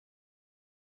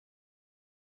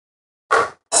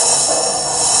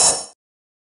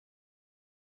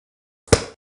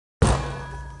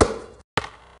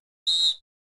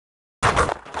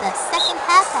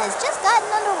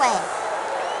way.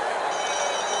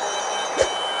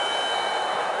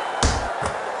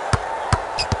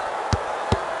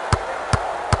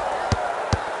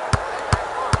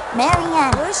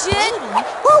 Marianne. Push it.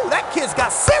 Woo, that kid's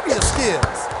got serious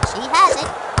skills. She has it.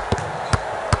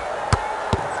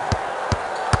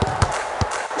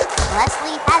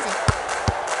 Leslie has it.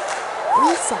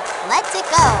 Lisa lets it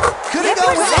go. Could it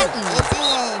go in? It's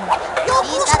in. Yo,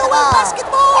 She's got the Gusto, ball.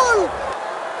 basketball.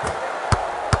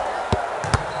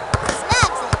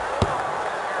 Snags it.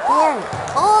 Barry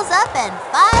pulls up and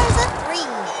fires a three.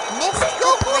 Missed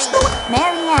the three.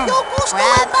 Marianne Yo, Gusto,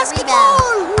 grabs the basketball.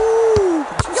 rebound. Ooh,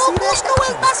 yo, Gusto,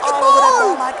 All over that basketball.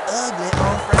 ball like ugly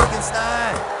on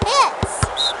Frankenstein. Hits.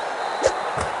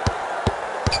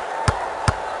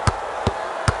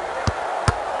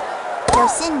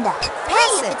 Jocinda.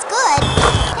 Three if it's good.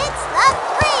 Hits the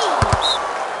three.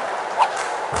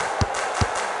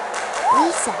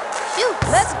 Lisa shoots.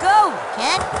 Let's go.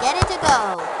 Can't get it to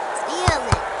go. Steals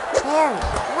it. Harry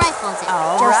rifles it.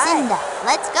 All Jocinda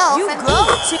lets go You from go.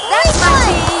 deep. That's my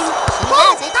team. She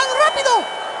has it. Tan rápido.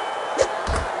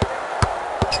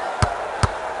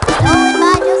 Stolen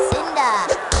by Jocinda.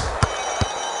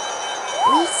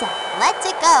 Lisa lets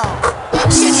it go.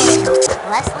 It's in.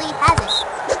 Leslie has it.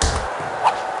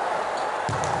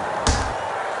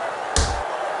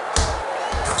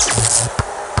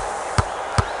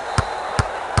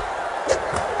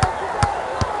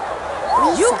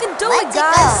 You Lisa can do lets it,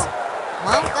 guys. Go.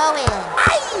 Won't go in.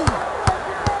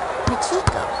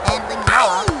 Machiko handling the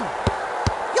ball.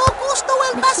 Yo, Gusto,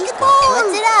 el Machiko basketball.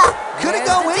 puts it up. Could it There's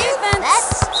go the in? defense.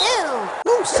 That's two.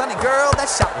 Woo, Sonny girl, that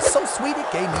shot was so sweet it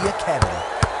gave me a cavity.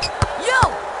 Yo.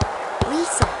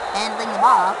 Lisa handling the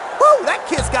ball. Woo, that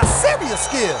kid's got serious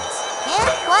skills.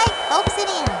 Can't quite coax it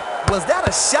in. Was that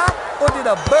a shot or did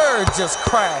a bird just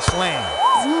crash land?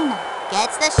 Zena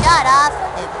gets the shot off.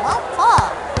 It won't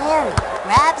fall. Barry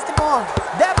grabs the board.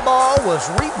 That ball was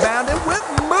rebounded with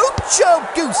mucho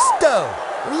gusto.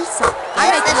 Lisa I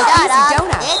gets make the it look shot easy, off.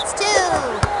 don't I? It's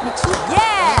two. Machiko Yeah.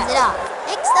 hands it off.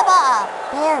 Picks the ball.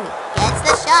 Barry gets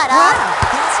the shot Wow. off.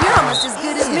 You're almost as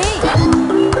good as me.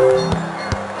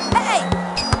 Hey.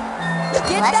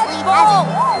 Get Leslie that has ball. it.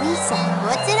 Lisa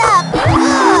puts it up.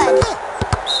 Good.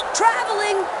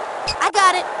 Traveling. I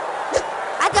got it.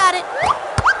 I got it.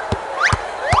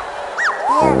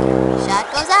 Barry. Shot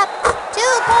goes up. 2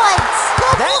 points.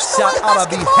 That shot ought to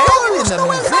be hanging in the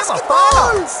Museum of Fine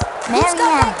Arts. Who's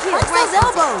got Marianne that kid? Punch those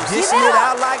rifles it. elbows. Give Dishing it it up.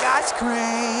 out like ice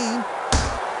cream.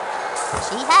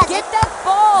 She has Get it. that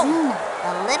ball. Zena,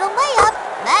 a little layup.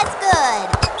 That's good.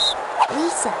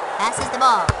 Lisa passes the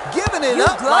ball. Giving it You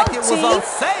up go, like it was team. on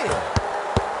sale.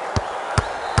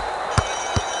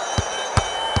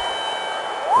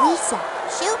 Lisa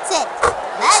shoots it.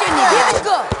 That's Shimmy, give it good.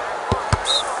 go.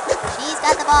 She's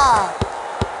got the ball.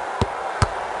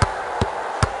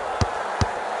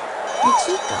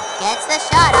 Machiko gets the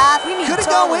shot off. We need Could it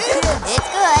taller go in? kids. It's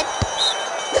good.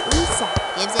 Lisa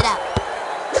gives it up.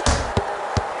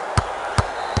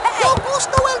 Yo,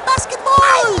 Gusto, el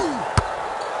basketball.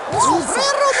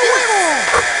 Sombrero nuevo.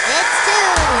 It's two.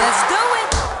 Let's do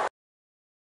it.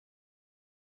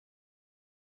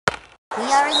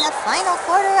 We are in the final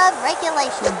quarter of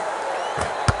regulation.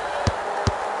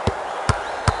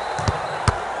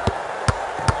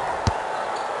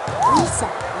 Lisa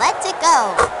lets it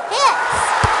go. Hits.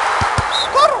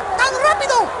 Corro, tan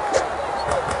rápido.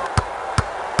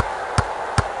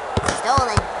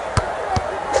 Stolen.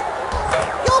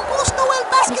 Yo, Gusto, el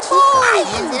basketball.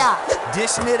 Hands it off.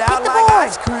 Dishing it out the like board.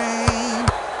 ice cream.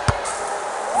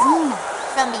 Zena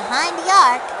from behind the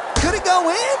arc. Could it go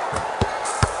in?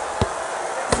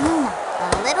 Zena, a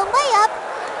little layup.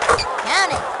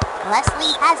 Count it.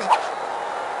 Leslie has it.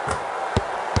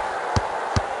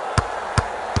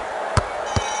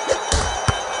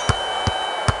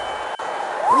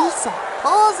 Lisa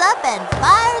pulls up and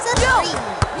fires a three.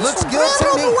 Looks good to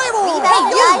me. Rebound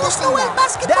Hey, by yo, Gusto, el Jocinda.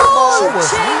 basketball. That ball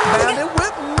was Cha-ching. rebounded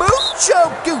with mucho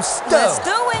gusto. Let's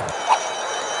do it.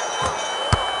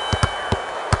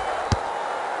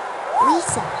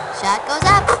 Lisa, shot goes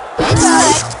up. It's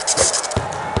good.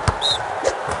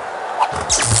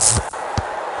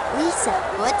 Lisa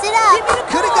puts it up.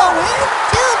 Could it go in?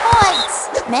 2 points.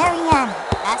 Marianne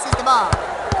passes the ball.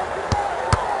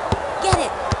 Get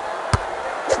it.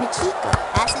 Machiko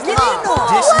passes the Divino. ball.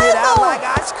 Dishing it out like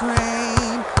ice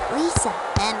cream. Lisa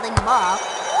handling the ball.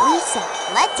 Lisa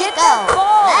lets it Get go. that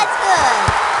ball. That's good.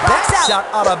 That Box out. shot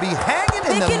ought to be hanging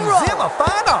in Pick the and roll. Museum of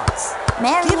Fine Arts.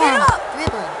 Marianne up.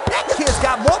 dribbling. That kid's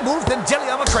got more moves than jelly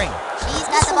on a train. She's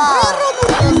got the ball.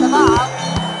 Here's the ball.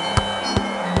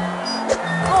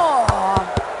 Oh.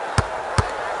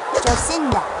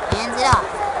 Jocinda hands it off.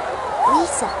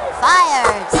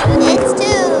 Fires. It's 2.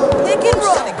 Pick and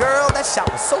roll. Sunny girl, that shot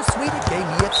was so sweet it gave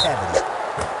me a cavity.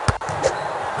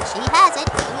 She has it.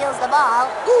 Wheels the ball.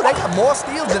 Ooh, they got more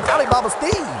steals than Alibaba's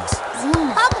thieves.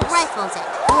 Zena. Pump rifles it.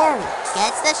 Barry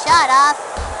gets the shot off.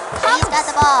 She's got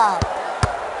the ball.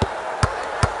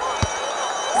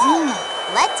 Zena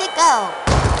lets it go.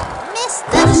 Missed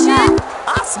the shot.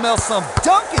 I smell some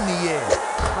dunk in the air.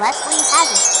 Leslie has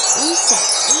it. Lisa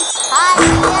leaps high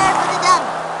in the air for the dunk.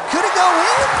 Could it go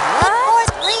in? For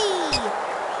 3.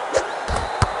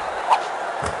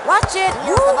 Watch it.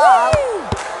 Wheels the ball. Woo-wee.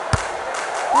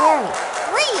 Barry.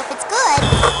 3 if it's good.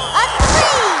 A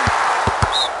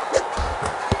 3.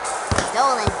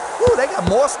 Stolen. Ooh, they got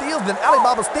more steals than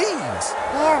Alibaba's thieves.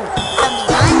 Barry from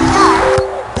behind the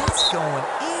arc. That's going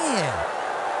in.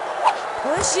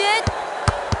 Push it.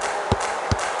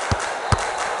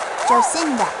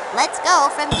 Jocinda lets go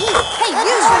from deep. Hey, That's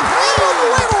use for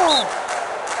your three.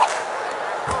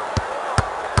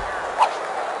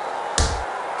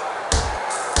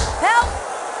 Help.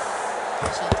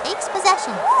 She takes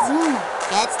possession. Zena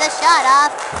gets the shot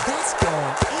off. That's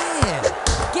going in.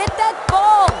 Get that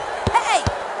ball. Hey.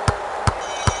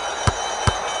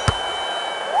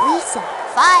 Lisa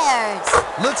fires.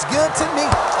 Looks good to me.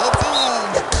 It's in.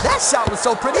 That shot was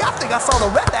so pretty, I think I saw the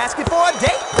ref asking for a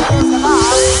date. Here's the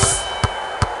ball.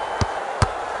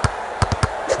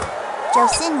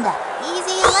 Jocinda.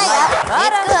 Easy layup. Got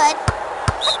It's him. good.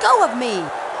 Let go of me.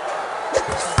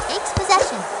 She takes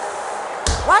possession.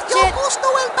 Watch it. gusto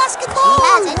el She basketball.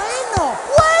 has it.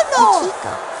 Bueno.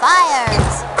 Chico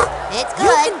fires. It's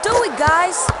You good. can do it,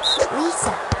 guys.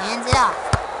 Lisa hands it off.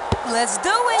 Let's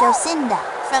do it. Jocinda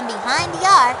from behind the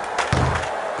arc.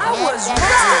 I was Yes,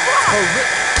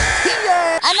 right.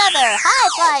 Another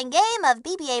high-flying game of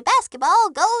BBA basketball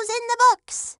goes in the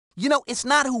books. You know, it's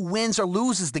not who wins or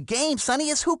loses the game, Sonny.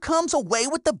 It's who comes away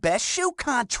with the best shoe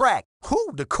contract.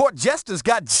 Whew, the court jesters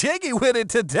got jiggy with it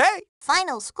today.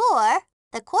 Final score,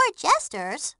 the Court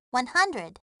Jesters,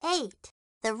 108.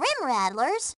 The Rim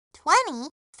Rattlers,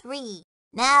 23.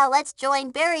 Now let's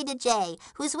join Barry DeJay,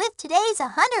 who's with today's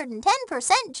 110%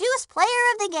 juice player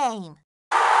of the game.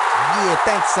 Yeah,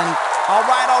 thanks, Sonny. All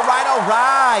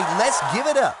right. Let's give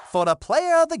it up for the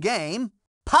player of the game,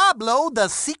 Pablo the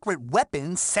Secret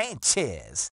Weapon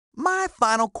Sanchez. My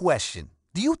final question.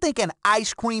 Do you think an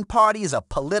ice cream party is a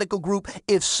political group?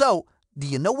 If so, do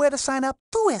you know where to sign up?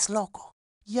 Tú es loco.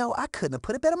 Yo, I couldn't have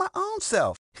put it better my own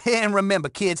self. And remember,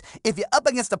 kids, if you're up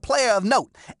against a player of note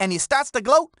and he starts to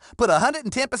gloat, put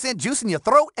 110% juice in your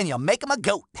throat and you'll make him a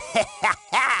goat.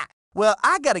 Well,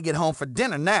 I gotta get home for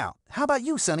dinner now. How about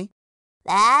you, Sonny?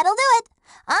 That'll do it.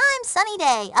 I'm Sunny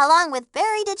Day, along with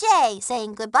Barry DeJay,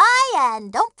 saying goodbye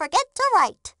and don't forget to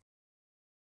write.